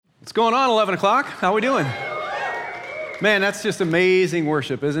What's going on, 11 o'clock? How we doing? Man, that's just amazing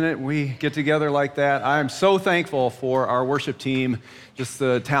worship, isn't it? We get together like that. I am so thankful for our worship team, just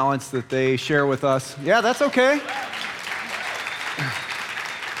the talents that they share with us. Yeah, that's okay.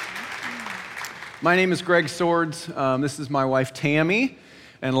 My name is Gregg Sowards. This is my wife, Tammy.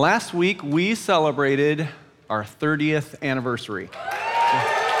 And last week, we celebrated our 30th anniversary.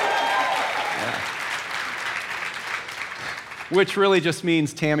 Which really just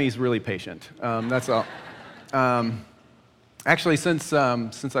means Tammy's really patient. That's all. Actually, since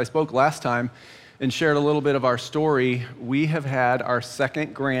I spoke last time and shared a little bit of our story, we have had our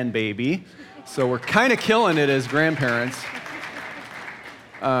second grandbaby. So we're kind of killing it as grandparents.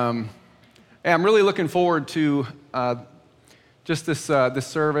 I'm really looking forward to just this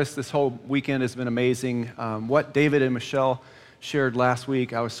service. This whole weekend has been amazing. What David and Michelle shared last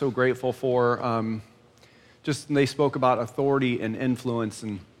week, I was so grateful for. They spoke about authority and influence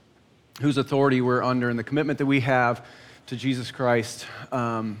and whose authority we're under and the commitment that we have to Jesus Christ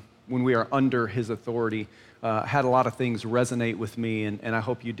when we are under his authority. Had a lot of things resonate with me, and I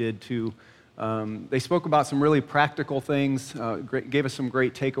hope you did too. They spoke about some really practical things, gave us some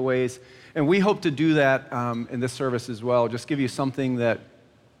great takeaways, and we hope to do that in this service as well, just give you something that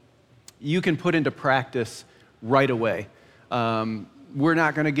you can put into practice right away. We're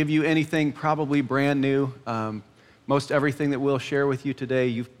not going to give you anything probably brand new. Most everything that we'll share with you today,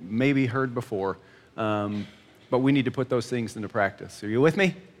 you've maybe heard before, but we need to put those things into practice. Are you with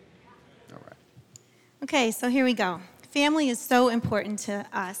me? All right. Okay, so here we go. Family is so important to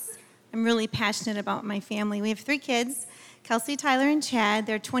us. I'm really passionate about my family. We have 3 kids, Kelsey, Tyler, and Chad.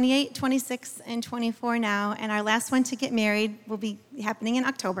 They're 28, 26, and 24 now, and our last one to get married will be happening in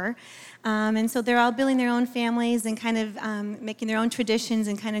October. And so they're all building their own families and kind of making their own traditions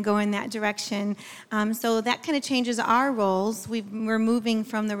and kind of going that direction. So that kind of changes our roles. We're moving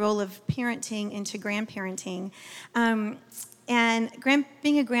from the role of parenting into grandparenting. And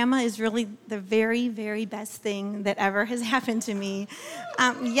being a grandma is really the very, very best thing that ever has happened to me.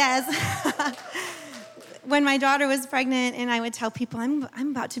 Yes. When my daughter was pregnant and I would tell people,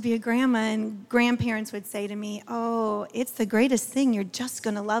 I'm about to be a grandma, and grandparents would say to me, oh, it's the greatest thing. You're just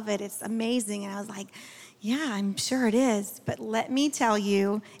going to love it. It's amazing. And I was like, yeah, I'm sure it is. But let me tell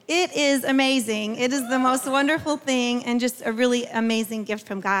you, it is amazing. It is the most wonderful thing and just a really amazing gift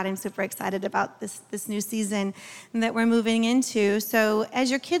from God. I'm super excited about this new season that we're moving into. So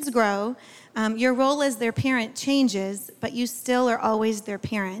as your kids grow, your role as their parent changes, but you still are always their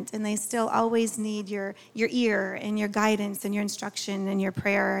parent, and they still always need your ear and your guidance and your instruction and your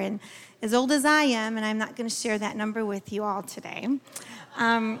prayer. And as old as I am, and I'm not going to share that number with you all today,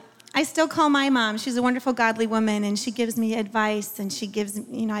 I still call my mom. She's a wonderful, godly woman, and she gives me advice, and she gives,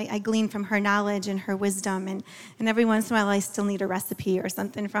 I glean from her knowledge and her wisdom, and every once in a while I still need a recipe or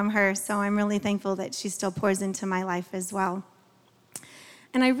something from her, so I'm really thankful that she still pours into my life as well.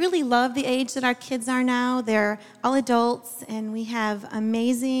 And I really love the age that our kids are now. They're all adults, and we have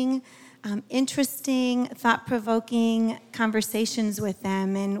amazing, interesting, thought-provoking conversations with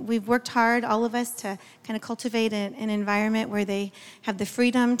them. And we've worked hard, all of us, to kind of cultivate an environment where they have the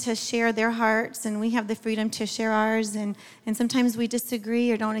freedom to share their hearts, and we have the freedom to share ours. And sometimes we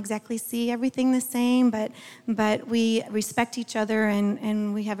disagree or don't exactly see everything the same, but we respect each other,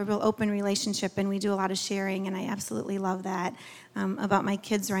 and we have a real open relationship, and we do a lot of sharing, and I absolutely love that about my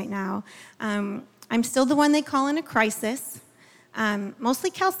kids right now. I'm still the one they call in a crisis. Mostly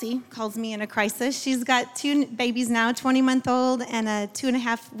Kelsey calls me in a crisis. She's got 2 babies now, 20-month-old and a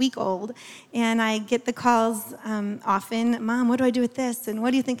 2.5-week-old. And I get the calls often, Mom, what do I do with this? And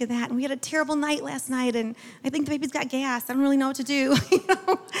what do you think of that? And we had a terrible night last night, and I think the baby's got gas. I don't really know what to do.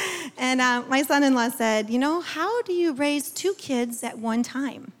 And my son-in-law said, how do you raise 2 kids at one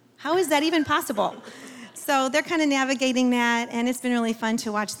time? How is that even possible? So they're kind of navigating that, and it's been really fun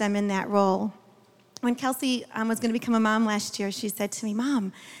to watch them in that role. When Kelsey was going to become a mom last year, she said to me,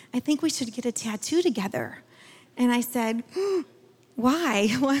 Mom, I think we should get a tattoo together. And I said, why?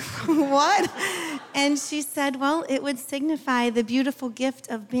 What? And she said, well, it would signify the beautiful gift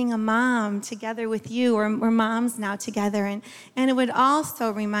of being a mom together with you, or we're moms now together. And it would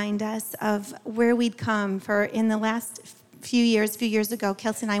also remind us of where we'd come for in the last few years ago,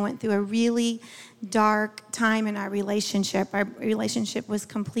 Kelsey and I went through a really dark time in our relationship. Our relationship was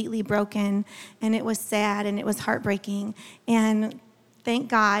completely broken, and it was sad, and it was heartbreaking. And thank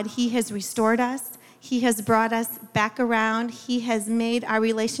God, he has restored us. He has brought us back around. He has made our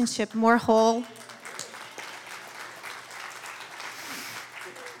relationship more whole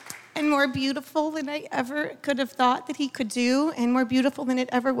and more beautiful than I ever could have thought that he could do, and more beautiful than it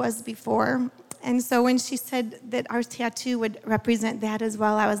ever was before. And so when she said that our tattoo would represent that as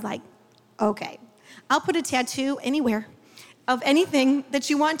well, I was like, okay, I'll put a tattoo anywhere of anything that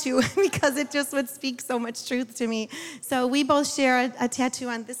you want to because it just would speak so much truth to me. So we both share a tattoo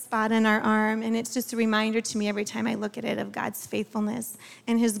on this spot on our arm, and it's just a reminder to me every time I look at it of God's faithfulness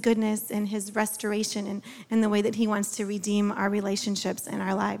and his goodness and his restoration and the way that he wants to redeem our relationships and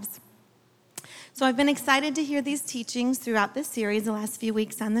our lives. So I've been excited to hear these teachings throughout this series the last few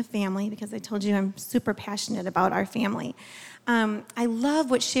weeks on the family because I told you I'm super passionate about our family. I love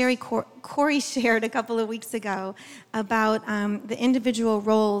what Corey shared a couple of weeks ago about the individual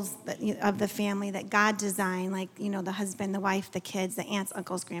roles of the family that God designed, like, the husband, the wife, the kids, the aunts,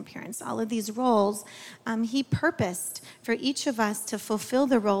 uncles, grandparents, all of these roles. He purposed for each of us to fulfill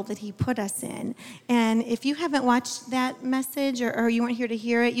the role that he put us in. And if you haven't watched that message or you weren't here to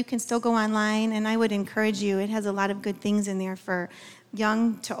hear it, you can still go online, and I would encourage you. It has a lot of good things in there for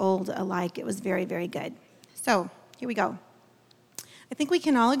young to old alike. It was very, very good. So here we go. I think we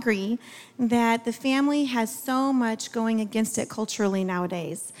can all agree that the family has so much going against it culturally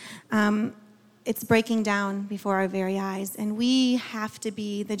nowadays. It's breaking down before our very eyes, and we have to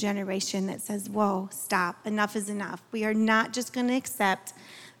be the generation that says, whoa, stop, enough is enough. We are not just going to accept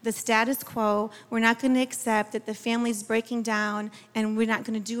the status quo. We're not going to accept that the family's breaking down, and we're not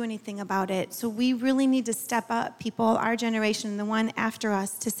going to do anything about it. So we really need to step up, people, our generation, the one after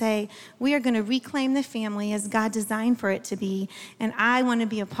us, to say, we are going to reclaim the family as God designed for it to be, and I want to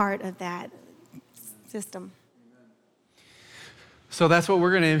be a part of that system. So that's what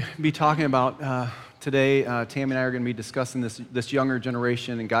we're going to be talking about today. Tammy and I are going to be discussing this younger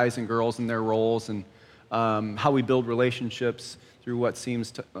generation and guys and girls and their roles and how we build relationships through what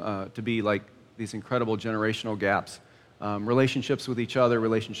seems to be like these incredible generational gaps. Relationships with each other,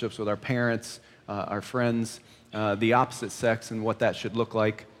 relationships with our parents, our friends, the opposite sex, and what that should look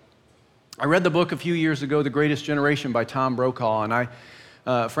like. I read the book a few years ago, The Greatest Generation by Tom Brokaw,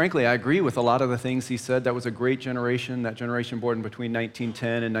 and frankly, I agree with a lot of the things he said. That was a great generation, that generation born between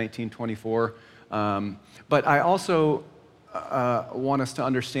 1910 and 1924. But I also want us to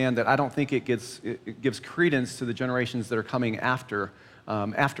understand that I don't think it gives credence to the generations that are coming after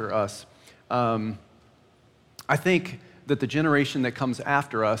us. I think that the generation that comes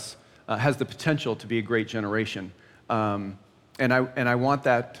after us has the potential to be a great generation, and I want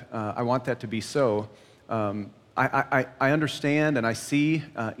that to be so. I understand and I see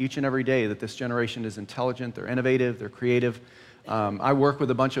each and every day that this generation is intelligent, they're innovative, they're creative. I work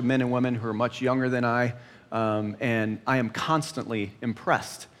with a bunch of men and women who are much younger than I. And I am constantly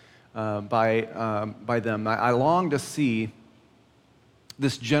impressed by them. I long to see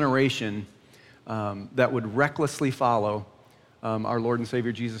this generation that would recklessly follow our Lord and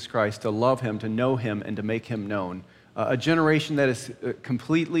Savior Jesus Christ, to love him, to know him, and to make him known. A generation that is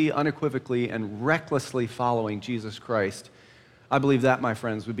completely, unequivocally, and recklessly following Jesus Christ. I believe that, my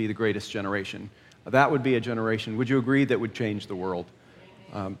friends, would be the greatest generation. That would be a generation, would you agree, that would change the world?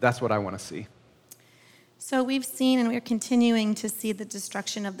 That's what I want to see. So we've seen and we're continuing to see the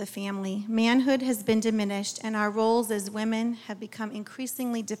destruction of the family. Manhood has been diminished, and our roles as women have become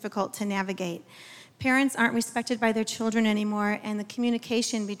increasingly difficult to navigate. Parents aren't respected by their children anymore, and the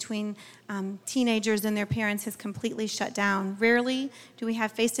communication between teenagers and their parents has completely shut down. Rarely do we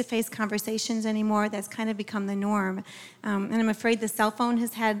have face-to-face conversations anymore. That's kind of become the norm. And I'm afraid the cell phone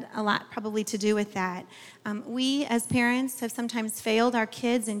has had a lot probably to do with that. We as parents have sometimes failed our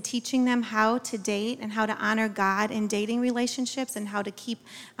kids in teaching them how to date and how to honor God in dating relationships and how to keep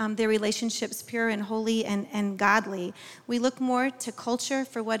their relationships pure and holy and godly. We look more to culture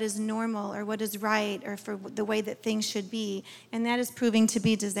for what is normal or what is right or for the way that things should be, and that is proving to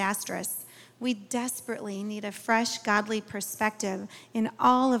be disastrous. We desperately need a fresh, godly perspective in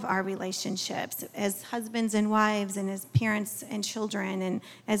all of our relationships as husbands and wives and as parents and children and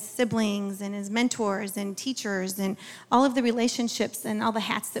as siblings and as mentors and teachers and all of the relationships and all the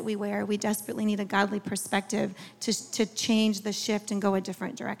hats that we wear. We desperately need a godly perspective to change the shift and go a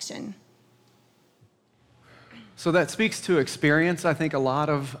different direction. So that speaks to experience. I think a lot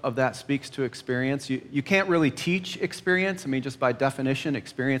of that speaks to experience. You can't really teach experience. I mean, just by definition,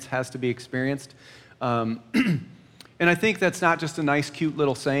 experience has to be experienced. And I think that's not just a nice, cute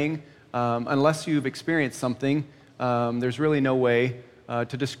little saying. Unless you've experienced something, there's really no way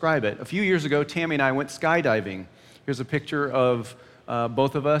to describe it. A few years ago, Tammy and I went skydiving. Here's a picture of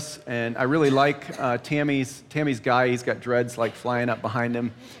both of us, and I really like Tammy's guy. He's got dreads like flying up behind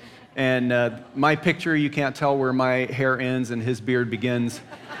him. And my picture, you can't tell where my hair ends and his beard begins.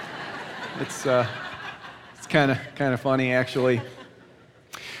 It's kind of funny, actually.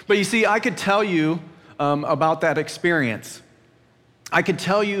 But you see, I could tell you about that experience. I could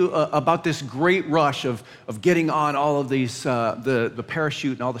tell you about this great rush of getting on all of these, the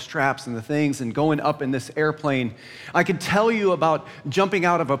parachute and all the straps and the things and going up in this airplane. I could tell you about jumping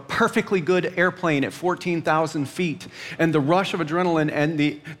out of a perfectly good airplane at 14,000 feet and the rush of adrenaline and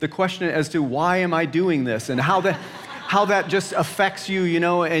the question as to why am I doing this and how that just affects you,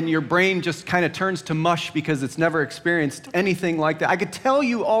 and your brain just kind of turns to mush because it's never experienced anything like that. I could tell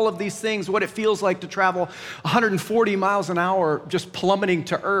you all of these things, what it feels like to travel 140 miles an hour just plummeting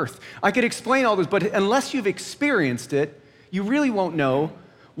to earth. I could explain all this, but unless you've experienced it, you really won't know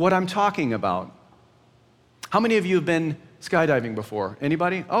what I'm talking about. How many of you have been skydiving before?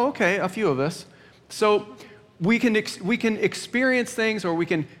 Anybody? Oh, okay, a few of us. So we can experience things, or we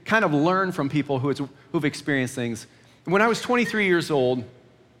can kind of learn from people who've experienced things. When I was 23 years old,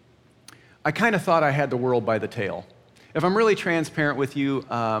 I kind of thought I had the world by the tail. If I'm really transparent with you,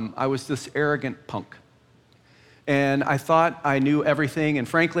 I was this arrogant punk. And I thought I knew everything, and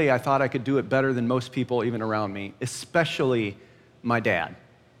frankly, I thought I could do it better than most people even around me, especially my dad.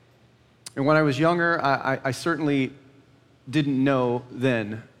 And when I was younger, I certainly didn't know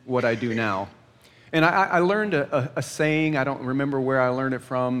then what I do now. And I learned a saying. I don't remember where I learned it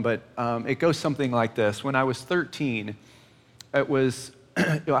from, but it goes something like this. When I was 13, I was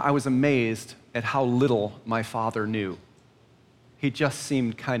amazed at how little my father knew. He just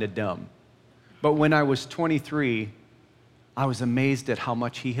seemed kind of dumb. But when I was 23, I was amazed at how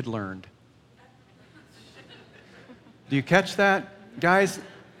much he had learned. Do you catch that? Guys,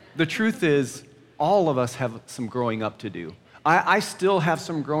 the truth is, all of us have some growing up to do. I still have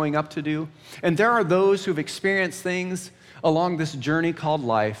some growing up to do. And there are those who've experienced things along this journey called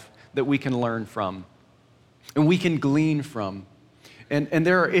life that we can learn from and we can glean from. And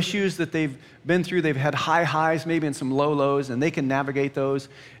there are issues that they've been through. They've had high highs, maybe, and some low lows, and they can navigate those,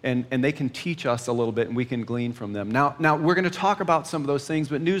 and they can teach us a little bit, and we can glean from them. Now we're going to talk about some of those things,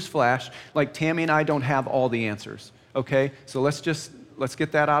 but newsflash, like Tammy and I don't have all the answers, okay? So let's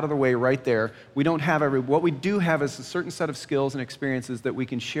get that out of the way right there. We don't have what we do have is a certain set of skills and experiences that we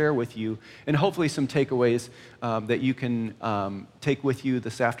can share with you, and hopefully some takeaways that you can take with you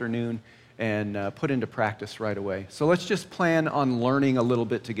this afternoon and put into practice right away. So let's just plan on learning a little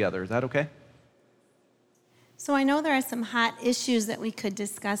bit together. Is that okay? So I know there are some hot issues that we could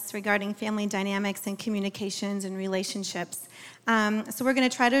discuss regarding family dynamics and communications and relationships. So we're going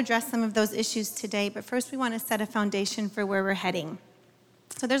to try to address some of those issues today, but first we want to set a foundation for where we're heading.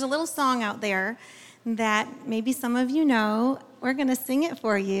 So there's a little song out there that maybe some of you know. We're going to sing it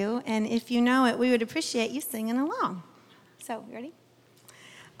for you, and if you know it, we would appreciate you singing along. So, you ready?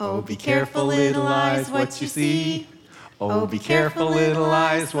 Oh, be careful, little eyes, what you see. Oh, be careful, little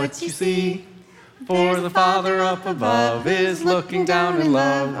eyes, what you see. For the Father up above is looking down in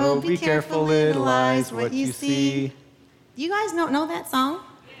love. Oh, be careful, little eyes, what you see. You guys don't know that song?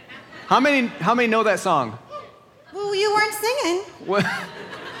 How many know that song? Well, you weren't singing. What?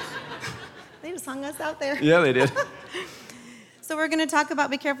 They sung us out there. Yeah, they did. So we're going to talk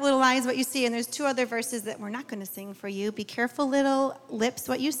about be careful, little eyes, what you see. And there's two other verses that we're not going to sing for you. Be careful, little lips,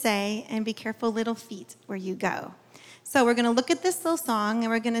 what you say, and be careful, little feet, where you go. So we're going to look at this little song,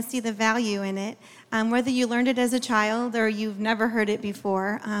 and we're going to see the value in it. Whether you learned it as a child or you've never heard it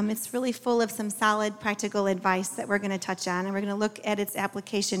before, it's really full of some solid practical advice that we're going to touch on, and we're going to look at its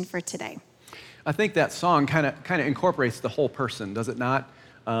application for today. I think that song kind of incorporates the whole person, does it not?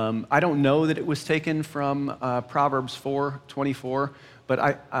 I don't know that it was taken from Proverbs 4:24, but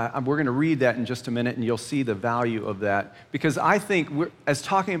we're going to read that in just a minute, and you'll see the value of that. Because I think, as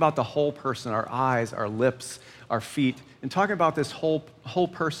talking about the whole person, our eyes, our lips, our feet, and talking about this whole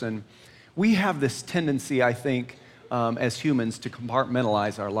person, we have this tendency, I think, as humans to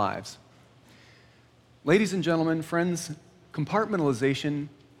compartmentalize our lives. Ladies and gentlemen, friends, compartmentalization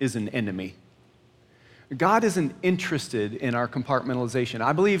is an enemy. God isn't interested in our compartmentalization.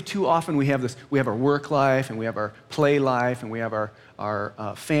 I believe too often we have our work life, and we have our play life, and we have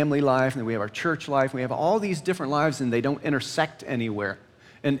our family life, and we have our church life, and we have all these different lives, and they don't intersect anywhere.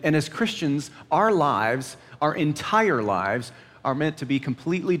 And as Christians, our lives, our entire lives, are meant to be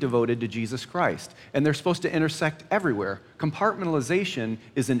completely devoted to Jesus Christ. And they're supposed to intersect everywhere. Compartmentalization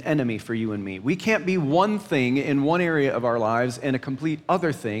is an enemy for you and me. We can't be one thing in one area of our lives and a complete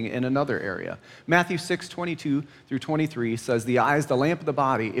other thing in another area. Matthew 6:22 through 23 says, "The eye is the lamp of the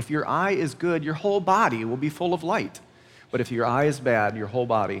body. If your eye is good, your whole body will be full of light. But if your eye is bad, your whole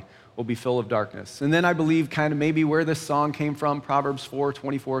body will be full of darkness." And then I believe kind of maybe where this song came from, Proverbs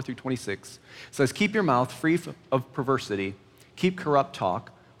 4:24 through 26, says, "Keep your mouth free of perversity. Keep corrupt talk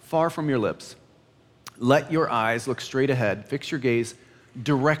far from your lips. Let your eyes look straight ahead. Fix your gaze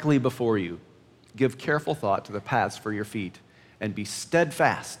directly before you. Give careful thought to the paths for your feet, and be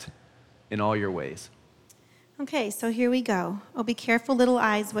steadfast in all your ways. Okay, so here we go. Oh, be careful, little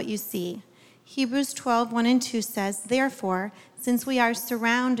eyes, what you see. Hebrews 12:1-2 says, "Therefore, since we are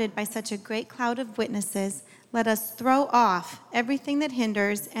surrounded by such a great cloud of witnesses, let us throw off everything that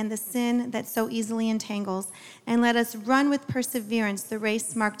hinders and the sin that so easily entangles, and let us run with perseverance the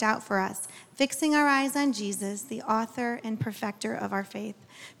race marked out for us, fixing our eyes on Jesus, the author and perfecter of our faith.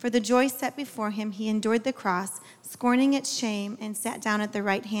 For the joy set before him, he endured the cross, scorning its shame, and sat down at the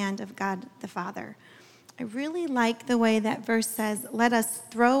right hand of God the Father." I really like the way that verse says, let us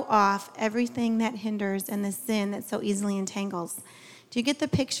throw off everything that hinders and the sin that so easily entangles. Do you get the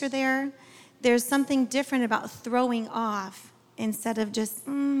picture there? There's something different about throwing off instead of just,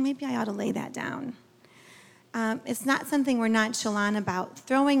 maybe I ought to lay that down. It's not something we're nonchalant about.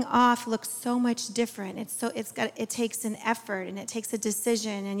 Throwing off looks so much different. It takes an effort and it takes a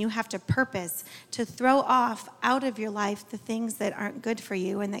decision, and you have to purpose to throw off out of your life the things that aren't good for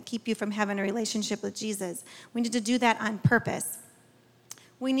you and that keep you from having a relationship with Jesus. We need to do that on purpose.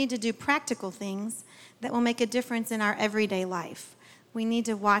 We need to do practical things that will make a difference in our everyday life. We need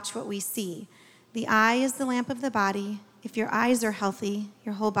to watch what we see. The eye is the lamp of the body. If your eyes are healthy,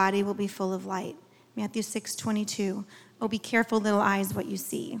 your whole body will be full of light. Matthew 6:22. Oh, be careful, little eyes, what you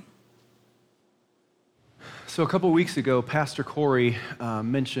see. So a couple weeks ago, Pastor Corey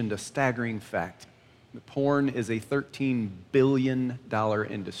mentioned a staggering fact. Porn is a $13 billion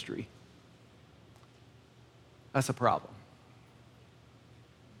industry. That's a problem.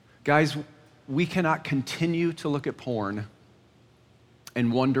 Guys, we cannot continue to look at porn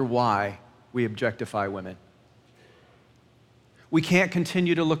and wonder why we objectify women. We can't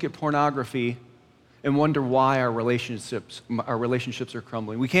continue to look at pornography and wonder why our relationships are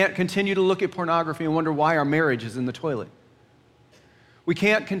crumbling. We can't continue to look at pornography and wonder why our marriage is in the toilet. We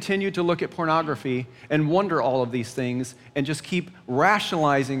can't continue to look at pornography and wonder all of these things and just keep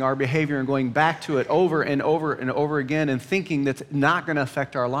rationalizing our behavior and going back to it over and over and over again and thinking that's not going to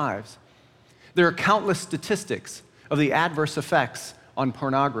affect our lives. There are countless statistics of the adverse effects on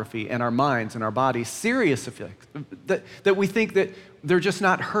pornography and our minds and our bodies, serious effects, that we think that they're just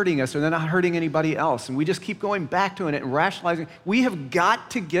not hurting us or they're not hurting anybody else. And we just keep going back to it and rationalizing. We have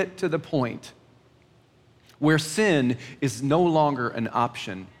got to get to the point where sin is no longer an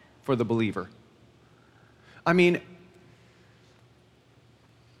option for the believer. I mean,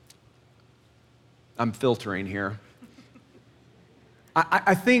 I'm filtering here.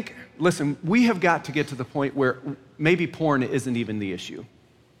 I think, listen, we have got to get to the point where maybe porn isn't even the issue.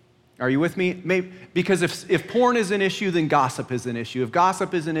 Are you with me? Maybe, because if porn is an issue, then gossip is an issue. If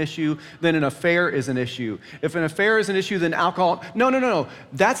gossip is an issue, then an affair is an issue. If an affair is an issue, then alcohol. No.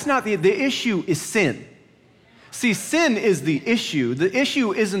 That's not the issue is sin. See, sin is the issue. The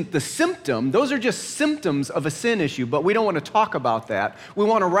issue isn't the symptom. Those are just symptoms of a sin issue, but we don't want to talk about that. We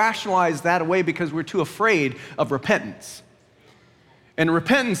want to rationalize that away because we're too afraid of repentance. And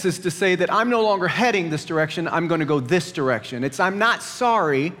repentance is to say that I'm no longer heading this direction, I'm going to go this direction. I'm not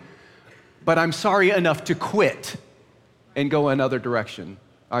sorry, but I'm sorry enough to quit and go another direction.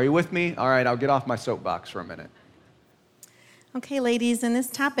 Are you with me? All right, I'll get off my soapbox for a minute. Okay, ladies, and this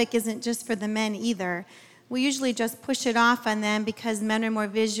topic isn't just for the men either. We usually just push it off on them because men are more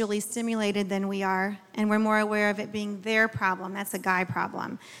visually stimulated than we are, and we're more aware of it being their problem. That's a guy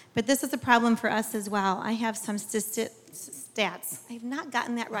problem. But this is a problem for us as well. I have some stats. I have not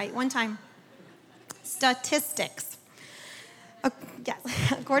gotten that right. One time. Statistics. Yes.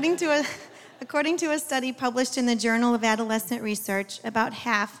 According to a study published in the Journal of Adolescent Research, about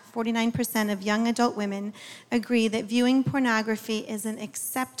half, 49% of young adult women agree that viewing pornography is an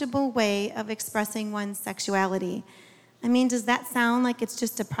acceptable way of expressing one's sexuality. I mean, does that sound like it's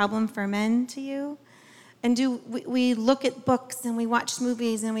just a problem for men to you? And do we look at books and we watch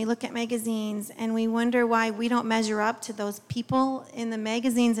movies and we look at magazines and we wonder why we don't measure up to those people in the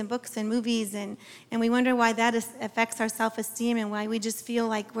magazines and books and movies, and we wonder why that affects our self-esteem and why we just feel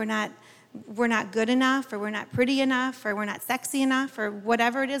like we're not good enough, or we're not pretty enough, or we're not sexy enough, or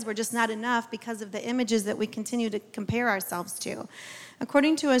whatever it is, we're just not enough because of the images that we continue to compare ourselves to.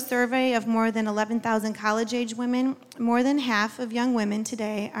 According to a survey of more than 11,000 college-age women, more than half of young women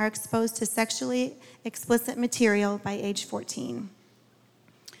today are exposed to sexually explicit material by age 14.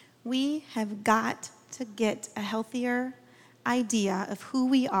 We have got to get a healthier idea of who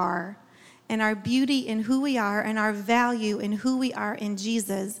we are and our beauty in who we are and our value in who we are in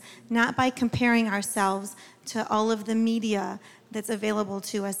Jesus, not by comparing ourselves to all of the media that's available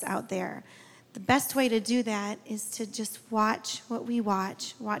to us out there. The best way to do that is to just watch what we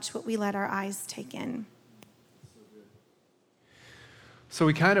watch what we let our eyes take in. So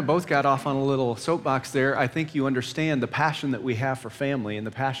we kind of both got off on a little soapbox there. I think you understand the passion that we have for family and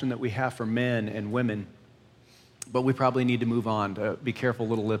the passion that we have for men and women. But we probably need to move on to be careful,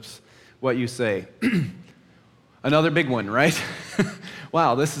 little lips, what you say. Another big one, right?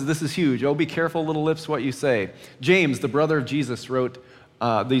 Wow, this is huge. Oh, be careful, little lips, what you say. James, the brother of Jesus, wrote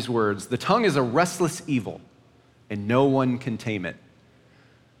these words: "The tongue is a restless evil, and no one can tame it."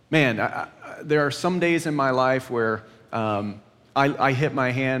 Man, there are some days in my life where I hit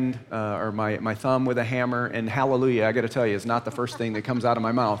my hand or my thumb with a hammer, and hallelujah, I got to tell you, is not the first thing that comes out of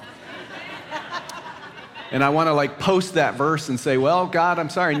my mouth. And I want to post that verse and say, well, God, I'm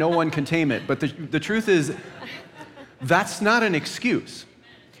sorry, no one can tame it. But the truth is, that's not an excuse,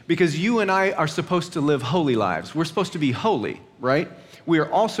 because you and I are supposed to live holy lives. We're supposed to be holy, right? We are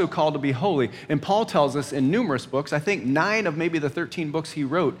also called to be holy. And Paul tells us in numerous books, I think 9 of maybe the 13 books he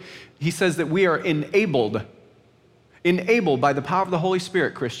wrote, he says that we are enabled by the power of the Holy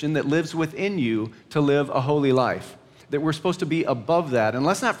Spirit, Christian, that lives within you to live a holy life, that we're supposed to be above that. And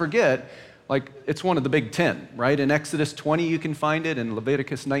let's not forget, it's one of the big 10, right? In Exodus 20, you can find it. In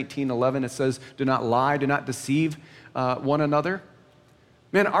Leviticus 19:11, it says, do not lie, do not deceive one another.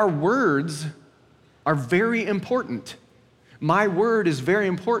 Man, our words are very important. My word is very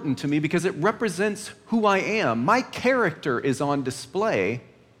important to me because it represents who I am. My character is on display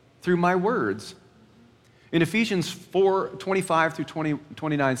through my words. In Ephesians 4:25 through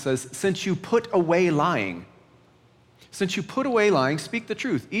 29 says, since you put away lying, speak the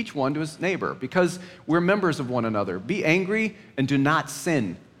truth, each one to his neighbor, because we're members of one another. Be angry and do not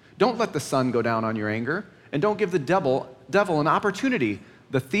sin. Don't let the sun go down on your anger, and don't give the devil an opportunity.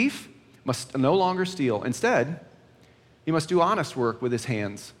 The thief must no longer steal. Instead, he must do honest work with his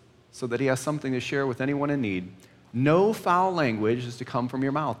hands so that he has something to share with anyone in need. No foul language is to come from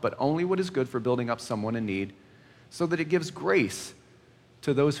your mouth, but only what is good for building up someone in need, so that it gives grace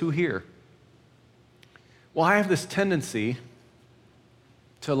to those who hear. Well, I have this tendency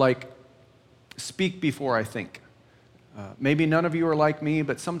to speak before I think. Maybe none of you are like me,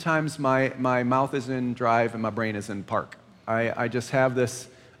 but sometimes my mouth is in drive and my brain is in park. I just have this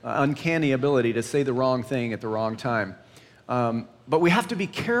uncanny ability to say the wrong thing at the wrong time. But we have to be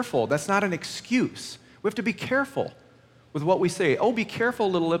careful. That's not an excuse. We have to be careful with what we say. Oh, be careful,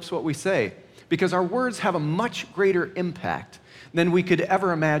 little lips, what we say, because our words have a much greater impact than we could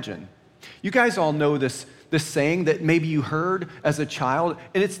ever imagine. You guys all know this saying that maybe you heard as a child,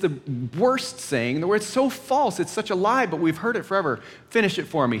 and it's the worst saying, where it's so false, it's such a lie, but we've heard it forever. Finish it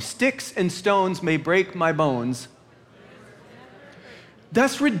for me. Sticks and stones may break my bones.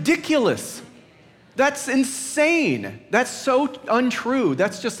 That's ridiculous. That's insane. That's so untrue.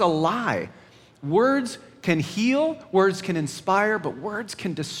 That's just a lie. Words can heal, words can inspire, but words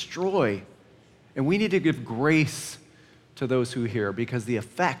can destroy. And we need to give grace to those who hear, because the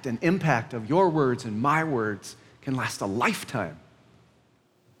effect and impact of your words and my words can last a lifetime.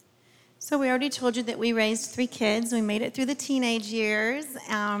 So we already told you that we raised 3 kids. We made it through the teenage years.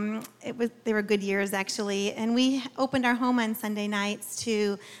 They were good years, actually. And we opened our home on Sunday nights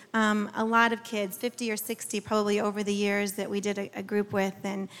to a lot of kids, 50 or 60 probably over the years that we did a group with,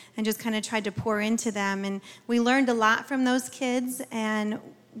 and just kind of tried to pour into them. And we learned a lot from those kids. And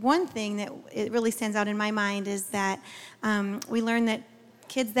one thing that it really stands out in my mind is that we learned that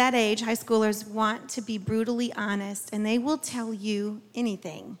kids that age, high schoolers, want to be brutally honest, and they will tell you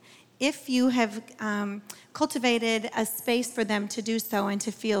anything if you have cultivated a space for them to do so and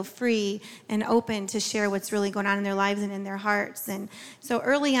to feel free and open to share what's really going on in their lives and in their hearts. And so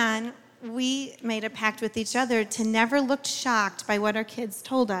early on, we made a pact with each other to never look shocked by what our kids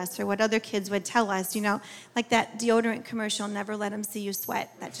told us or what other kids would tell us. You know, like that deodorant commercial, never let them see you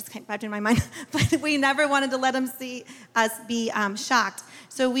sweat. That just came back in my mind. But we never wanted to let them see us be shocked.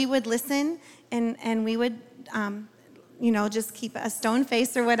 So we would listen and we would just keep a stone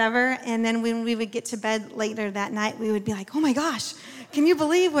face or whatever. And then when we would get to bed later that night, we would be like, oh my gosh, can you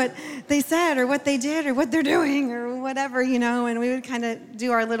believe what they said or what they did or what they're doing or whatever, and we would kind of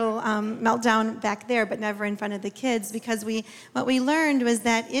do our little meltdown back there, but never in front of the kids, because what we learned was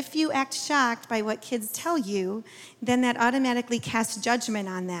that if you act shocked by what kids tell you, then that automatically casts judgment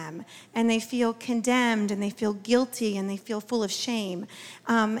on them, and they feel condemned, and they feel guilty, and they feel full of shame.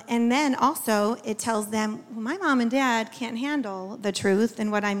 And then also it tells them, well, my mom and dad can't handle the truth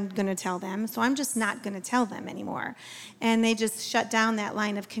and what I'm going to tell them, so I'm just not going to tell them anymore. And they just shut down that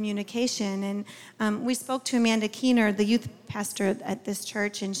line of communication. And we spoke to Amanda Keener, the youth pastor at this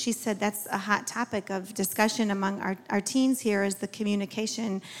church, and she said that's a hot topic of discussion among our teens here is the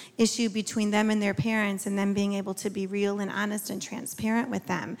communication issue between them and their parents and them being able to be real and honest and transparent with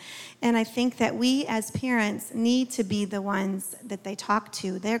them. And I think that we as parents need to be the ones that they talk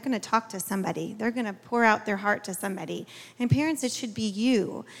to. They're going to talk to somebody. They're going to pour out their heart to somebody. And parents, it should be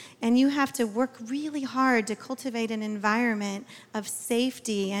you. And you have to work really hard to cultivate an environment of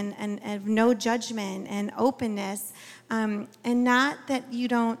safety and of no judgment and openness, and not that you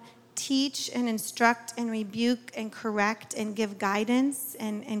don't teach and instruct and rebuke and correct and give guidance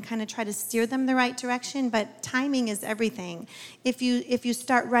and kind of try to steer them the right direction, but timing is everything. If you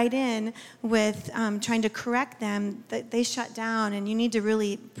start right in with trying to correct them, they shut down, and you need to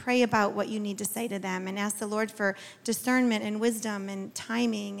really pray about what you need to say to them and ask the Lord for discernment and wisdom and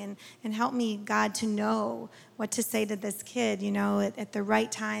timing and help me, God, to know what to say to this kid, at the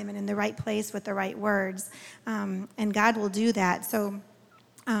right time and in the right place with the right words. And God will do that. So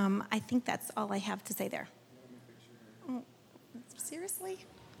I think that's all I have to say there. Oh, seriously?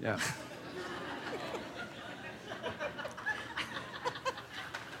 Yeah.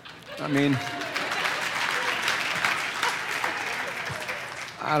 I mean,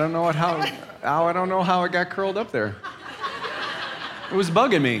 I don't know how it got curled up there. It was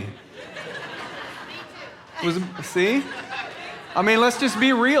bugging me. See? I mean, let's just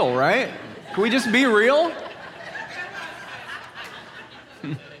be real, right? Can we just be real?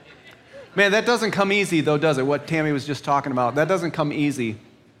 Man, that doesn't come easy, though, does it? What Tammy was just talking about, that doesn't come easy.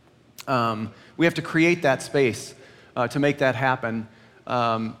 We have to create that space to make that happen.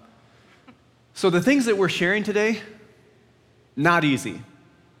 So the things that we're sharing today, not easy,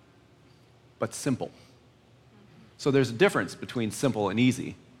 but simple. So there's a difference between simple and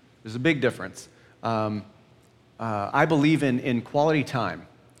easy. There's a big difference. I believe in quality time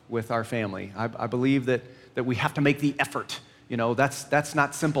with our family. I believe that we have to make the effort. That's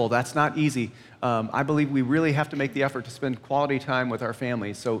not simple. That's not easy. I believe we really have to make the effort to spend quality time with our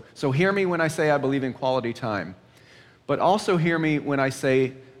families. So hear me when I say I believe in quality time. But also hear me when I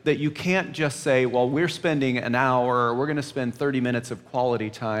say that you can't just say, well, we're spending an hour, or we're going to spend 30 minutes of quality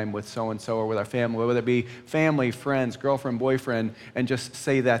time with so-and-so or with our family, whether it be family, friends, girlfriend, boyfriend, and just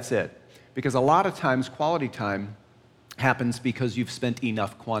say that's it. Because a lot of times quality time happens because you've spent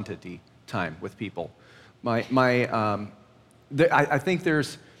enough quantity time with people. I think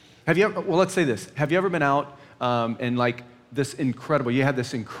there's, let's say this. Have you ever been out and you had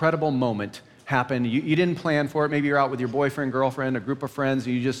this incredible moment happen. You didn't plan for it. Maybe you're out with your boyfriend, girlfriend, a group of friends,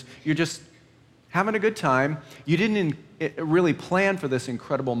 and you're just having a good time. You didn't really plan for this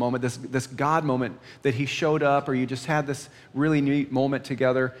incredible moment, this God moment that he showed up, or you just had this really neat moment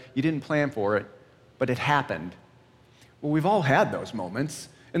together. You didn't plan for it, but it happened. Well, we've all had those moments.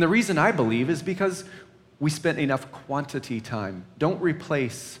 And the reason I believe is because we spent enough quantity time. Don't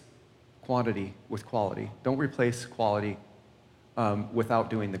replace quantity with quality. Don't replace quality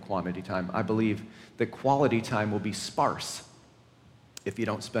without doing the quantity time. I believe that quality time will be sparse if you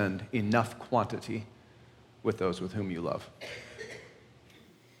don't spend enough quantity with those with whom you love.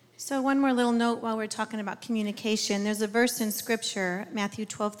 So one more little note while we're talking about communication. There's a verse in Scripture, Matthew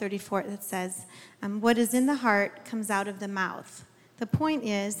 12:34, that says, what is in the heart comes out of the mouth. The point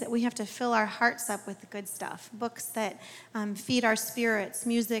is that we have to fill our hearts up with the good stuff, books that feed our spirits,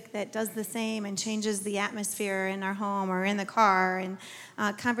 music that does the same and changes the atmosphere in our home or in the car, and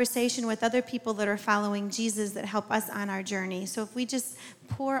conversation with other people that are following Jesus that help us on our journey. So if we just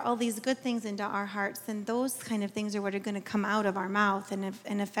pour all these good things into our hearts, then those kind of things are what are going to come out of our mouth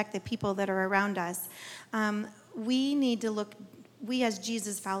and affect the people that are around us. We as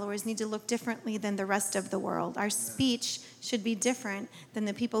Jesus followers need to look differently than the rest of the world. Our speech should be different than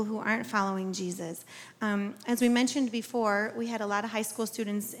the people who aren't following Jesus. As we mentioned before, we had a lot of high school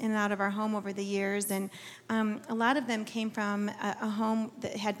students in and out of our home over the years, and a lot of them came from a home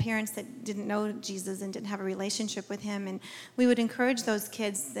that had parents that didn't know Jesus and didn't have a relationship with him, and we would encourage those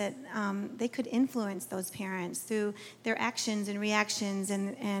kids that they could influence those parents through their actions and reactions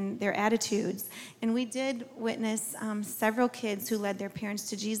and their attitudes. And we did witness several kids who led their parents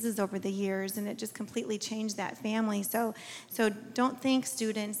to Jesus over the years, and it just completely changed that family. So don't think,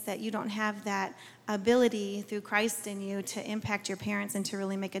 students, that you don't have that ability through Christ in you to impact your parents and to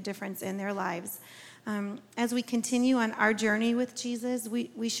really make a difference in their lives. As we continue on our journey with Jesus,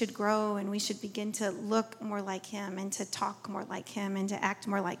 we should grow, and we should begin to look more like him and to talk more like him and to act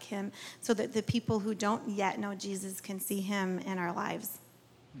more like him, so that the people who don't yet know Jesus can see him in our lives.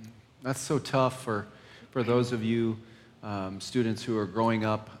 That's so tough for those of you students who are growing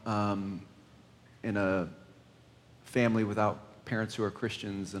up in a family without parents who are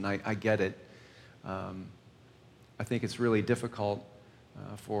Christians, and I get it. I think it's really difficult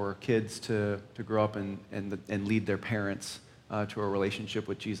for kids to grow up and lead their parents to a relationship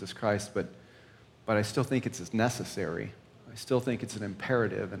with Jesus Christ, but I still think it's necessary. I still think it's an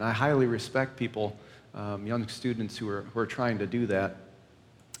imperative, and I highly respect people, young students who are trying to do that.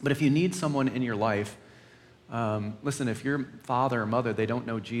 But if you need someone in your life, listen, if your father or mother, they don't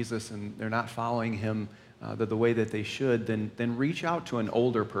know Jesus and they're not following him the way that they should, then reach out to an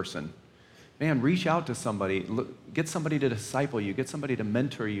older person. Man, reach out to somebody. Get somebody to disciple you. Get somebody to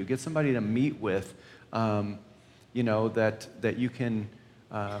mentor you. Get somebody to meet with, that you can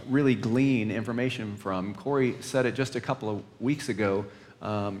really glean information from. Corey said it just a couple of weeks ago.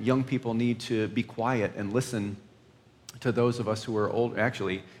 Young people need to be quiet and listen to those of us who are old.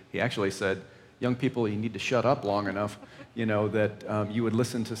 Actually, he actually said, young people, you need to shut up long enough, that you would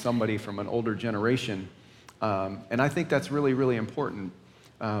listen to somebody from an older generation. And I think that's really, really important.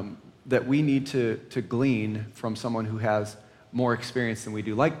 That we need to glean from someone who has more experience than we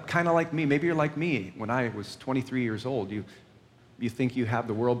do. Kind of like me. Maybe you're like me. When I was 23 years old, you think you have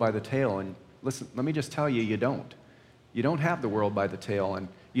the world by the tail. And listen, let me just tell you, you don't. You don't have the world by the tail, and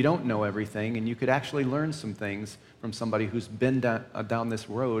you don't know everything, and you could actually learn some things from somebody who's been down this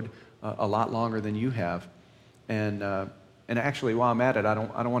road a lot longer than you have. And actually, while I'm at it, I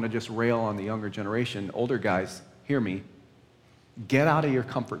don't want to just rail on the younger generation. Older guys, hear me. Get out of your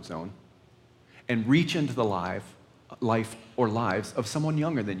comfort zone and reach into the life or lives of someone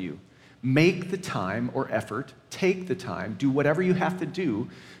younger than you. Make the time or effort, take the time, do whatever you have to do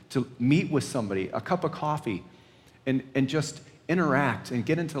to meet with somebody, a cup of coffee, and just interact and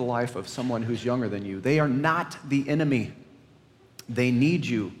get into the life of someone who's younger than you. They are not the enemy. They need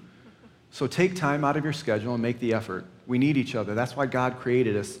you. So take time out of your schedule and make the effort. We need each other. That's why God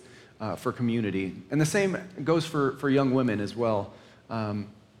created us for community. And the same goes for young women as well.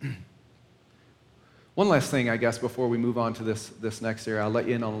 One last thing, I guess, before we move on to this next area, I'll let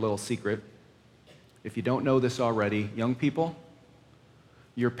you in on a little secret. If you don't know this already, young people,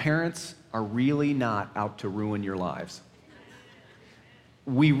 your parents are really not out to ruin your lives.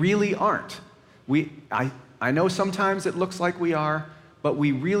 We really aren't. I know sometimes it looks like we are, but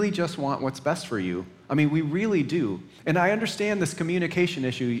we really just want what's best for you. I mean, we really do. And I understand this communication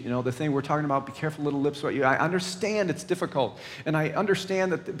issue, the thing we're talking about, be careful, little lips, what you. I understand it's difficult. And I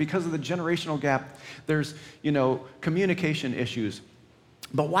understand that because of the generational gap, there's, communication issues.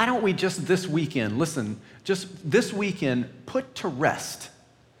 But why don't we just this weekend put to rest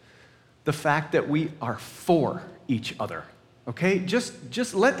the fact that we are for each other. Okay,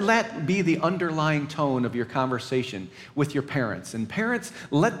 just let that be the underlying tone of your conversation with your parents. And parents,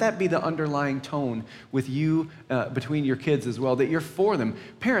 let that be the underlying tone with you, between your kids as well, that you're for them.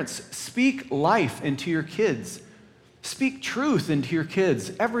 Parents, speak life into your kids. Speak truth into your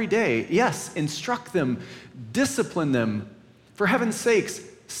kids every day. Yes, instruct them, discipline them. For heaven's sakes,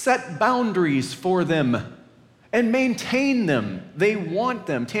 set boundaries for them. And maintain them. They want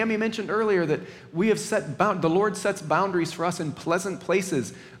them. Tammy mentioned earlier that we have the Lord sets boundaries for us in pleasant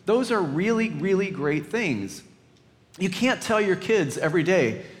places. Those are really, really great things. You can't tell your kids every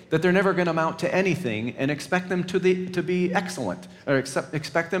day that they're never going to amount to anything and expect them to be excellent, or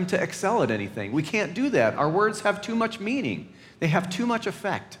expect them to excel at anything. We can't do that. Our words have too much meaning. They have too much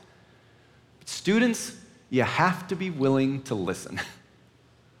effect. Students, you have to be willing to listen.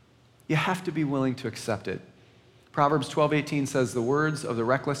 You have to be willing to accept it. Proverbs 12:18 says, the words of the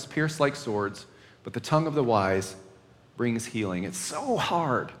reckless pierce like swords, but the tongue of the wise brings healing. It's so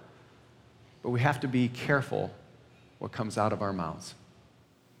hard, but we have to be careful what comes out of our mouths.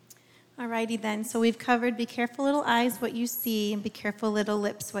 All righty then. So we've covered be careful little eyes what you see and be careful little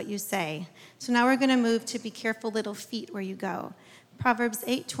lips what you say. So now we're going to move to be careful little feet where you go. Proverbs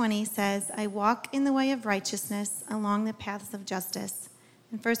 8:20 says, I walk in the way of righteousness along the paths of justice.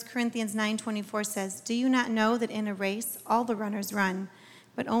 And 1 Corinthians 9:24 says, do you not know that in a race all the runners run,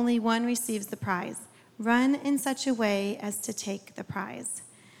 but only one receives the prize? Run in such a way as to take the prize.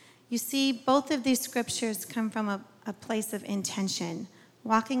 You see, both of these scriptures come from a place of intention,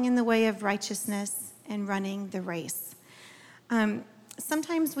 walking in the way of righteousness and running the race.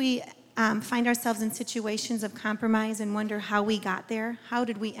 Sometimes we find ourselves in situations of compromise and wonder how we got there. How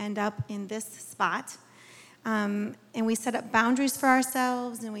did we end up in this spot? And we set up boundaries for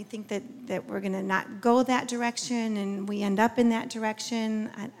ourselves, and we think that we're going to not go that direction, and we end up in that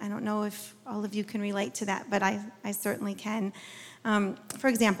direction. I don't know if all of you can relate to that, but I certainly can. For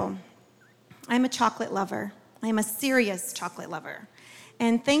example, I'm a chocolate lover. I'm a serious chocolate lover.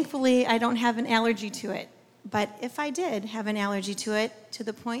 And thankfully, I don't have an allergy to it. But if I did have an allergy to it, to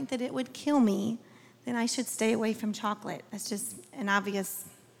the point that it would kill me, then I should stay away from chocolate. That's just an obvious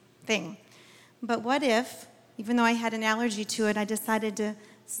thing. But what if even though I had an allergy to it, I decided to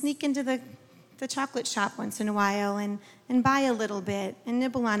sneak into the chocolate shop once in a while and buy a little bit and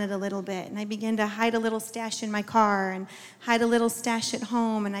nibble on it a little bit. And I began to hide a little stash in my car and hide a little stash at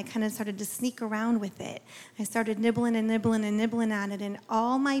home, and I kind of started to sneak around with it. I started nibbling and nibbling and nibbling on it, and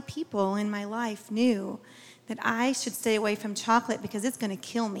all my people in my life knew that I should stay away from chocolate because it's going to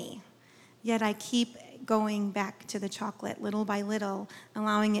kill me. Yet I keep going back to the chocolate little by little,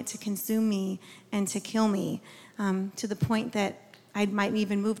 allowing it to consume me and to kill me, to the point that I might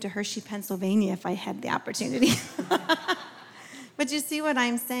even move to Hershey, Pennsylvania if I had the opportunity. But you see what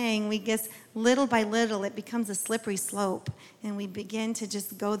I'm saying? We guess little by little it becomes a slippery slope, and we begin to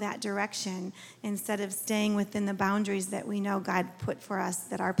just go that direction instead of staying within the boundaries that we know God put for us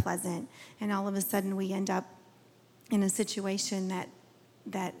that are pleasant. And all of a sudden we end up in a situation that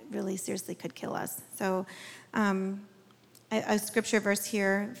really seriously could kill us. So a scripture verse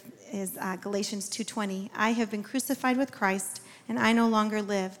here is Galatians 2:20. I have been crucified with Christ, and I no longer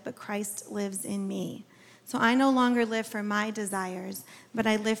live, but Christ lives in me. So I no longer live for my desires, but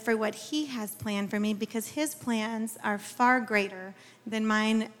I live for what he has planned for me, because his plans are far greater than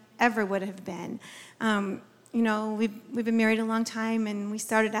mine ever would have been. We've been married a long time, and we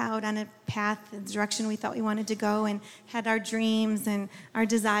started out on a path, the direction we thought we wanted to go, and had our dreams and our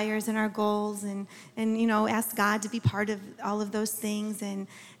desires and our goals, and asked God to be part of all of those things, and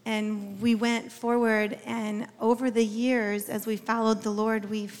we went forward. And over the years, as we followed the Lord,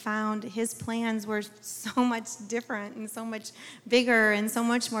 we found his plans were so much different and so much bigger and so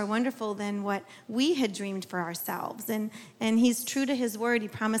much more wonderful than what we had dreamed for ourselves. And he's true to his word. He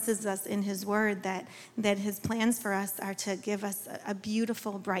promises us in his word that his plans for us are to give us a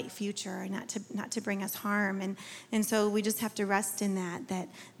beautiful, bright future, and not to bring us harm. And so we just have to rest in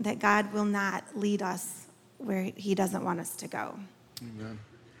that God will not lead us where he doesn't want us to go. Amen.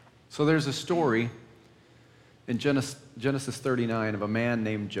 So there's a story in Genesis 39 of a man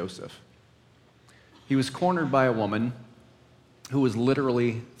named Joseph. He was cornered by a woman who was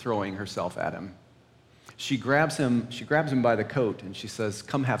literally throwing herself at him. She grabs him by the coat, and she says,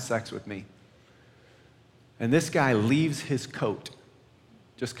 "Come have sex with me." And this guy leaves his coat,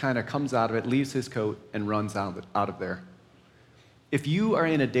 just kind of comes out of it, leaves his coat, and runs out of there. If you are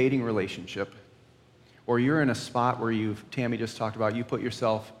in a dating relationship, or you're in a spot where Tammy just talked about, you put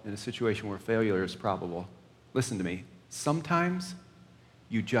yourself in a situation where failure is probable, listen to me. Sometimes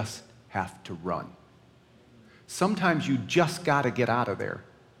you just have to run. Sometimes you just got to get out of there.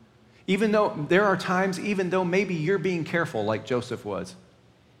 Even though there are times, even though maybe you're being careful like Joseph was,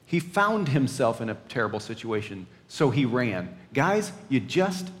 he found himself in a terrible situation, so he ran. Guys, you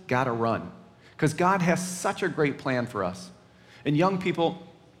just got to run, because God has such a great plan for us. And young people,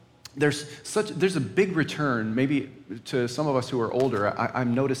 there's a big return, maybe to some of us who are older.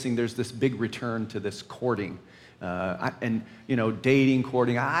 I'm noticing there's this big return to this courting, dating,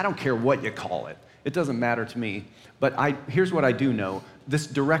 courting. I don't care what you call it. It doesn't matter to me. But here's what I do know. This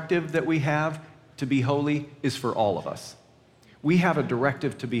directive that we have to be holy is for all of us. We have a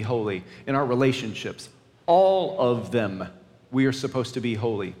directive to be holy in our relationships. All of them, we are supposed to be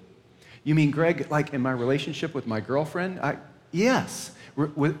holy. You mean, Greg, like in my relationship with my girlfriend? Yes.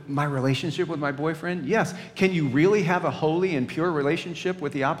 With my relationship with my boyfriend? Yes. Can you really have a holy and pure relationship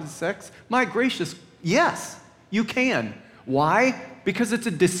with the opposite sex? My gracious, yes, you can. Why? Because it's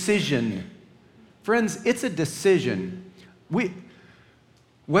a decision. Friends, it's a decision.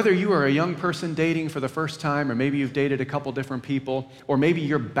 Whether you are a young person dating for the first time, or maybe you've dated a couple different people, or maybe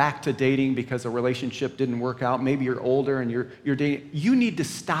you're back to dating because a relationship didn't work out, maybe you're older and you're dating, you need to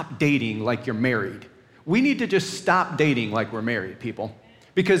stop dating like you're married. We need to just stop dating like we're married, people.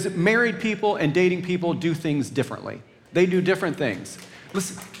 Because married people and dating people do things differently. They do different things.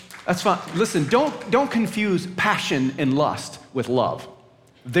 Listen, that's fine. Listen, don't confuse passion and lust with love.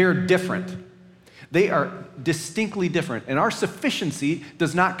 They're different. They are distinctly different. And our sufficiency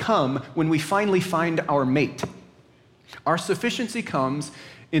does not come when we finally find our mate. Our sufficiency comes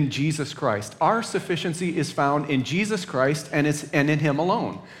in Jesus Christ. Our sufficiency is found in Jesus Christ and in him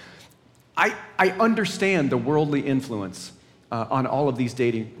alone. I understand the worldly influence on all of these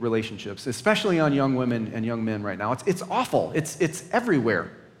dating relationships, especially on young women and young men right now. It's awful. It's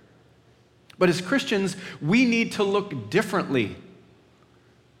everywhere. But as Christians, we need to look differently.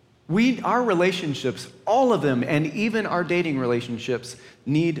 Our relationships, all of them, and even our dating relationships,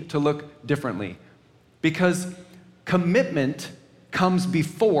 need to look differently. Because commitment comes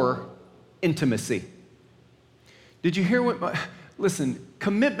before intimacy. Did you hear what? Listen,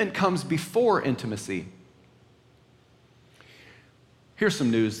 commitment comes before intimacy. Here's some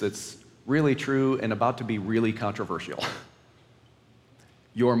news that's really true and about to be really controversial.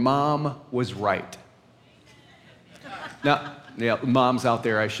 Your mom was right. Now, yeah, moms out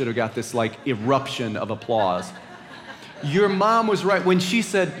there, I should have got this like eruption of applause. Your mom was right when she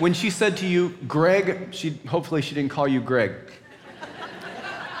said to you, Greg, hopefully she didn't call you Greg.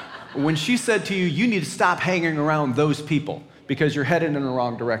 When she said to you, you need to stop hanging around those people because you're headed in the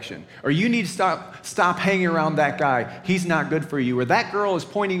wrong direction. Or you need to stop hanging around that guy. He's not good for you. Or that girl is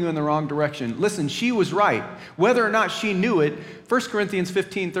pointing you in the wrong direction. Listen, she was right. Whether or not she knew it, 1 Corinthians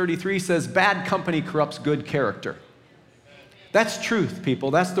 15:33 says, bad company corrupts good character. That's truth, people.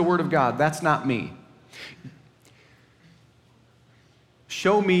 That's the word of God. That's not me.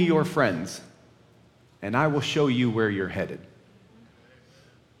 Show me your friends, and I will show you where you're headed.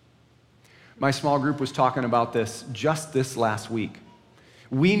 My small group was talking about this just this last week.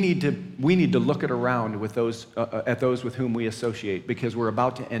 We need to look around with at those with whom we associate because we're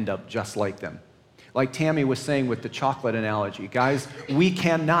about to end up just like them. Like Tammy was saying with the chocolate analogy, guys, we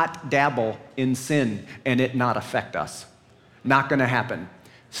cannot dabble in sin and it not affect us. Not going to happen.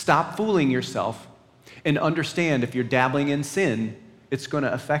 Stop fooling yourself and understand if you're dabbling in sin, it's going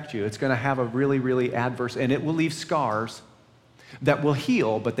to affect you. It's going to have a really, really adverse, and it will leave scars that will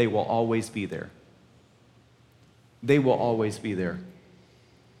heal, but they will always be there. They will always be there.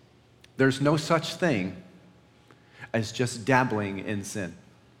 There's no such thing as just dabbling in sin.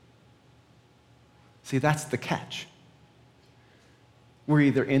 See, that's the catch. We're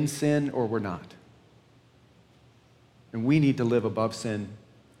either in sin or we're not. And we need to live above sin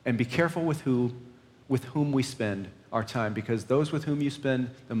and be careful with whom we spend our time, because those with whom you spend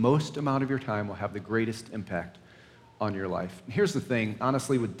the most amount of your time will have the greatest impact on your life. And here's the thing,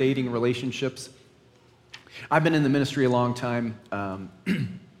 honestly, with dating relationships, I've been in the ministry a long time.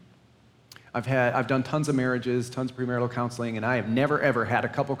 I've done tons of marriages, tons of premarital counseling, and I have never, ever had a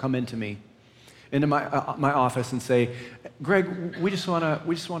couple come into my office and say, Greg, we just want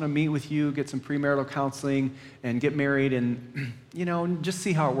to meet with you, get some premarital counseling, and get married, and just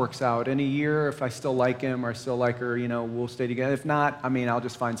see how it works out. In a year, if I still like him or I still like her, we'll stay together. If not, I'll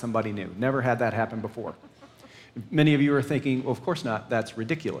just find somebody new. Never had that happen before. Many of you are thinking, well, of course not. That's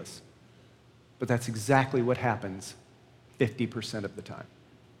ridiculous. But that's exactly what happens 50% of the time.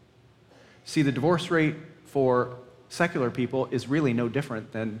 See, the divorce rate for secular people is really no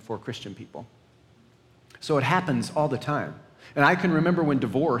different than for Christian people. So it happens all the time. And I can remember when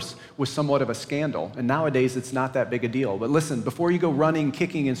divorce was somewhat of a scandal, and nowadays it's not that big a deal. But listen, before you go running,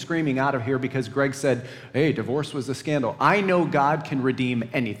 kicking, and screaming out of here because Greg said, hey, divorce was a scandal, I know God can redeem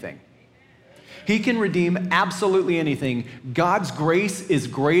anything. He can redeem absolutely anything. God's grace is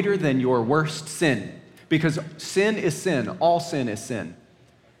greater than your worst sin, because sin is sin. All sin is sin.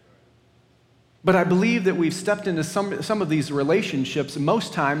 But I believe that we've stepped into some of these relationships.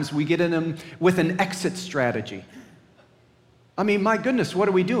 Most times we get in them with an exit strategy. My goodness, what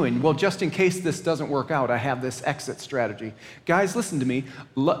are we doing? Well, just in case this doesn't work out, I have this exit strategy. Guys, listen to me.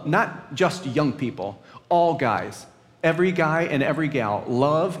 Not just young people, all guys. Every guy and every gal,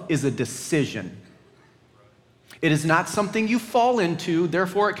 love is a decision. It is not something you fall into,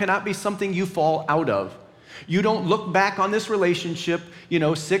 therefore it cannot be something you fall out of. You don't look back on this relationship,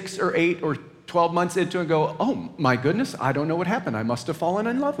 6 or 8 or 12 months into it and go, oh my goodness, I don't know what happened. I must have fallen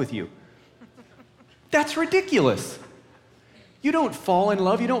in love with you. That's ridiculous. You don't fall in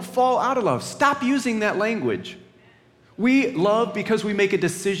love, you don't fall out of love. Stop using that language. We love because we make a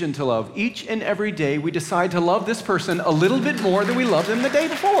decision to love. Each and every day, we decide to love this person a little bit more than we loved them the day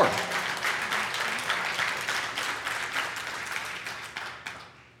before.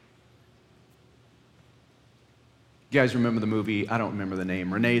 You guys remember the movie, I don't remember the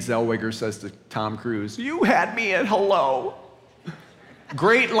name, Renee Zellweger says to Tom Cruise, you had me at hello.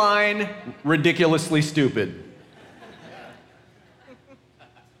 Great line, ridiculously stupid.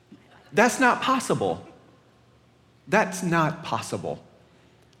 That's not possible. That's not possible.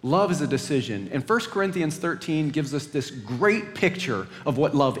 Love is a decision. And 1 Corinthians 13 gives us this great picture of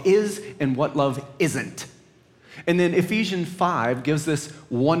what love is and what love isn't. And then Ephesians 5 gives this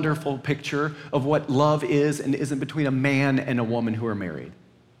wonderful picture of what love is and isn't between a man and a woman who are married.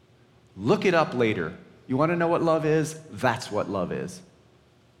 Look it up later. You want to know what love is? That's what love is.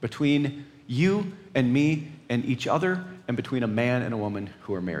 Between you and me and each other, and between a man and a woman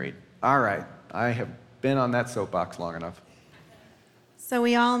who are married. All right, I have been on that soapbox long enough. So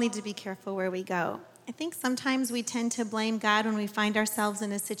we all need to be careful where we go. I think sometimes we tend to blame God when we find ourselves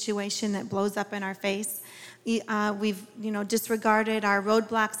in a situation that blows up in our face. We've disregarded our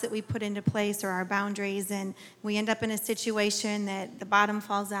roadblocks that we put into place or our boundaries, and we end up in a situation that the bottom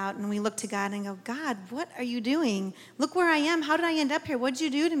falls out, and we look to God and go, God, what are you doing? Look where I am. How did I end up here? What did you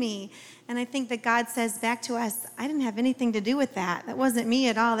do to me? And I think that God says back to us, I didn't have anything to do with that. That wasn't me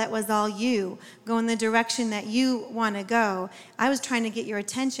at all. That was all you. Go in the direction that you want to go. I was trying to get your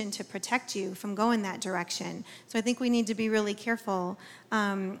attention to protect you from going that direction. So I think we need to be really careful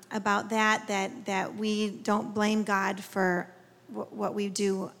about that we don't blame God for what we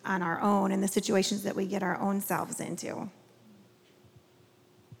do on our own and the situations that we get our own selves into.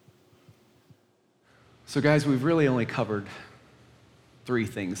 So guys, we've really only covered 3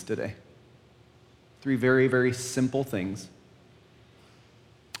 things today. 3 very, very simple things,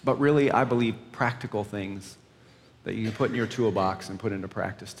 but really, I believe, practical things that you can put in your toolbox and put into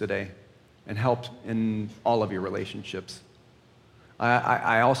practice today and help in all of your relationships.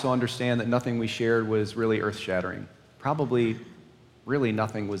 I also understand that nothing we shared was really earth-shattering. Probably, really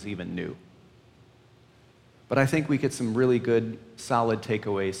nothing was even new. But I think we get some really good, solid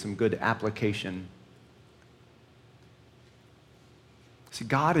takeaways, some good application. See,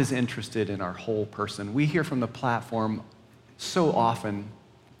 God is interested in our whole person. We hear from the platform so often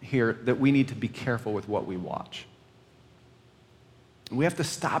here that we need to be careful with what we watch. We have to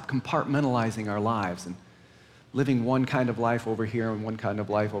stop compartmentalizing our lives and living one kind of life over here and one kind of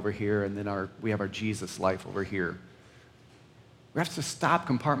life over here, and then we have our Jesus life over here. We have to stop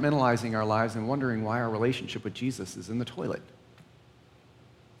compartmentalizing our lives and wondering why our relationship with Jesus is in the toilet.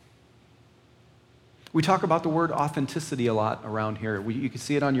 We talk about the word authenticity a lot around here. You can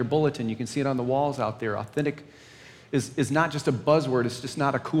see it on your bulletin. You can see it on the walls out there. Authentic is not just a buzzword. It's just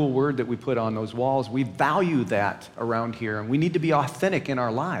not a cool word that we put on those walls. We value that around here, and we need to be authentic in our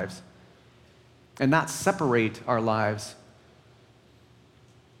lives and not separate our lives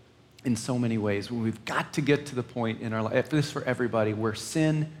in so many ways. We've got to get to the point in our life, this for everybody, where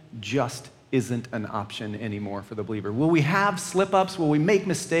sin just isn't an option anymore for the believer. Will we have slip-ups? Will we make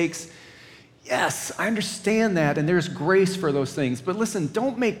mistakes? Yes, I understand that, and there's grace for those things. But listen,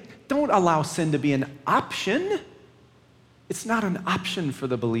 don't allow sin to be an option. It's not an option for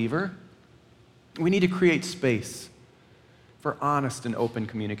the believer. We need to create space for honest and open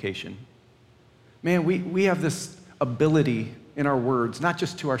communication. Man, we have this ability in our words, not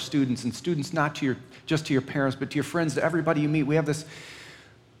just to our students, and students not just to your parents, but to your friends, to everybody you meet. We have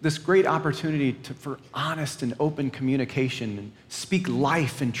this great opportunity for honest and open communication and speak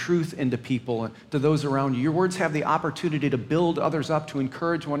life and truth into people and to those around you. Your words have the opportunity to build others up, to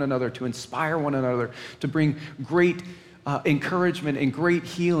encourage one another, to inspire one another, to bring great encouragement and great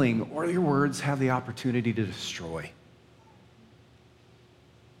healing, or your words have the opportunity to destroy.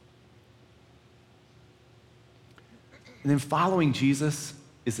 And then following Jesus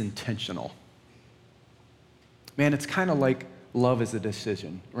is intentional. Man, it's kind of like love is a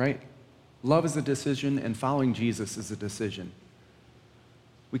decision, right? Love is a decision, and following Jesus is a decision.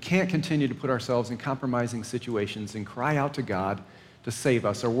 We can't continue to put ourselves in compromising situations and cry out to God to save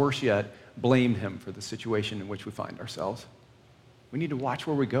us, or worse yet, blame Him for the situation in which we find ourselves. We need to watch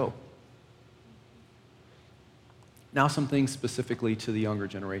where we go. Now, some things specifically to the younger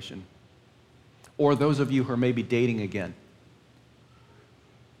generation, or those of you who are maybe dating again.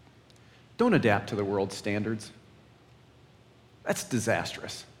 Don't adapt to the world's standards. That's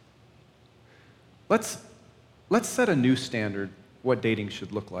disastrous. Let's set a new standard what dating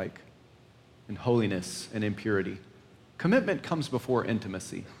should look like in holiness and in purity. Commitment comes before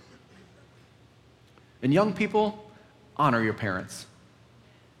intimacy. And young people, honor your parents.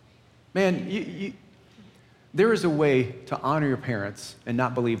 Man, there is a way to honor your parents and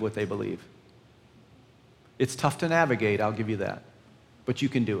not believe what they believe. It's tough to navigate, I'll give you that, but you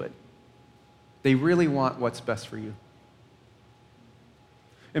can do it. They really want what's best for you.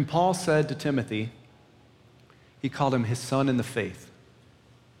 And Paul said to Timothy, he called him his son in the faith.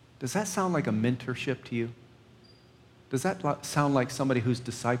 Does that sound like a mentorship to you? Does that sound like somebody who's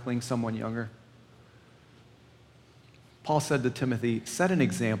discipling someone younger? Paul said to Timothy, set an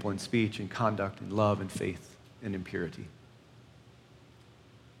example in speech and conduct and love and faith and in purity.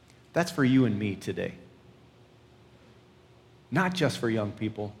 That's for you and me today. Not just for young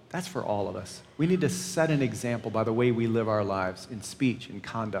people, that's for all of us. We need to set an example by the way we live our lives in speech and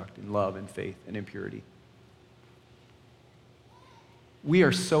conduct, in love and faith and in purity. We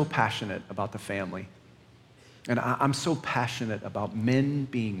are so passionate about the family. And I'm so passionate about men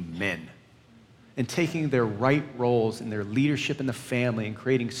being men and taking their right roles in their leadership in the family and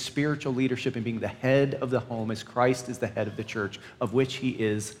creating spiritual leadership and being the head of the home as Christ is the head of the church, of which He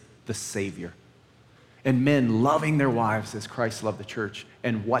is the Savior. And men loving their wives as Christ loved the church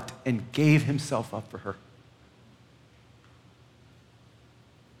and gave Himself up for her.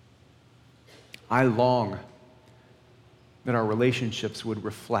 I long that our relationships would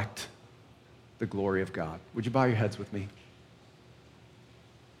reflect the glory of God. Would you bow your heads with me?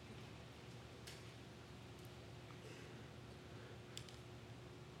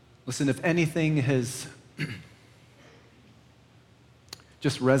 Listen, if anything has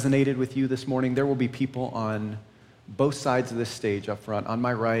just resonated with you this morning, there will be people on both sides of this stage up front, on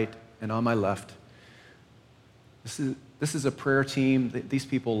my right and on my left. This is a prayer team. These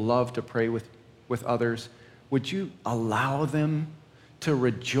people love to pray with others. Would you allow them to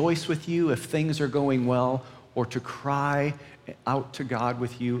rejoice with you if things are going well, or to cry out to God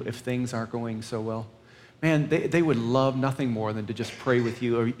with you if things aren't going so well? Man, they would love nothing more than to just pray with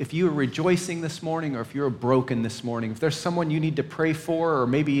you. Or if you are rejoicing this morning, or if you're broken this morning, if there's someone you need to pray for, or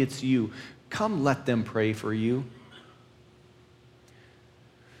maybe it's you, come let them pray for you.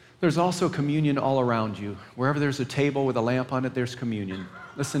 There's also communion all around you. Wherever there's a table with a lamp on it, there's communion.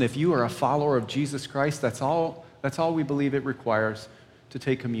 Listen, if you are a follower of Jesus Christ, that's all we believe it requires to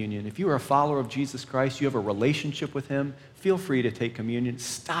take communion. If you are a follower of Jesus Christ, you have a relationship with him, feel free to take communion.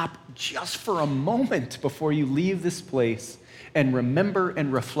 Stop just for a moment before you leave this place and remember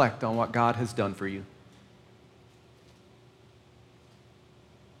and reflect on what God has done for you.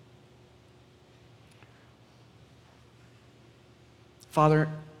 Father,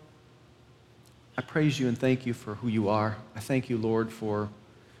 I praise you and thank you for who you are. I thank you, Lord, for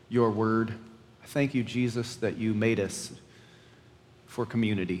your word. I thank you, Jesus, that you made us for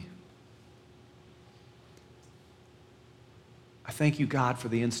community. I thank you, God, for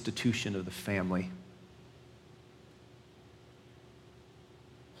the institution of the family.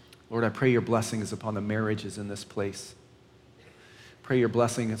 Lord, I pray your blessings upon the marriages in this place. Pray your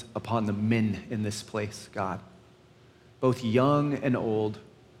blessings upon the men in this place, God, both young and old,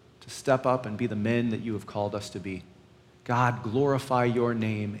 to step up and be the men that you have called us to be. God, glorify your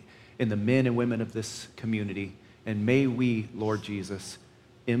name in the men and women of this community, and may we, Lord Jesus,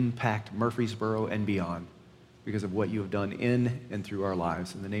 impact Murfreesboro and beyond because of what you have done in and through our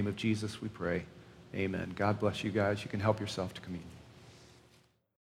lives. In the name of Jesus, we pray. Amen. God bless you guys. You can help yourself to communion.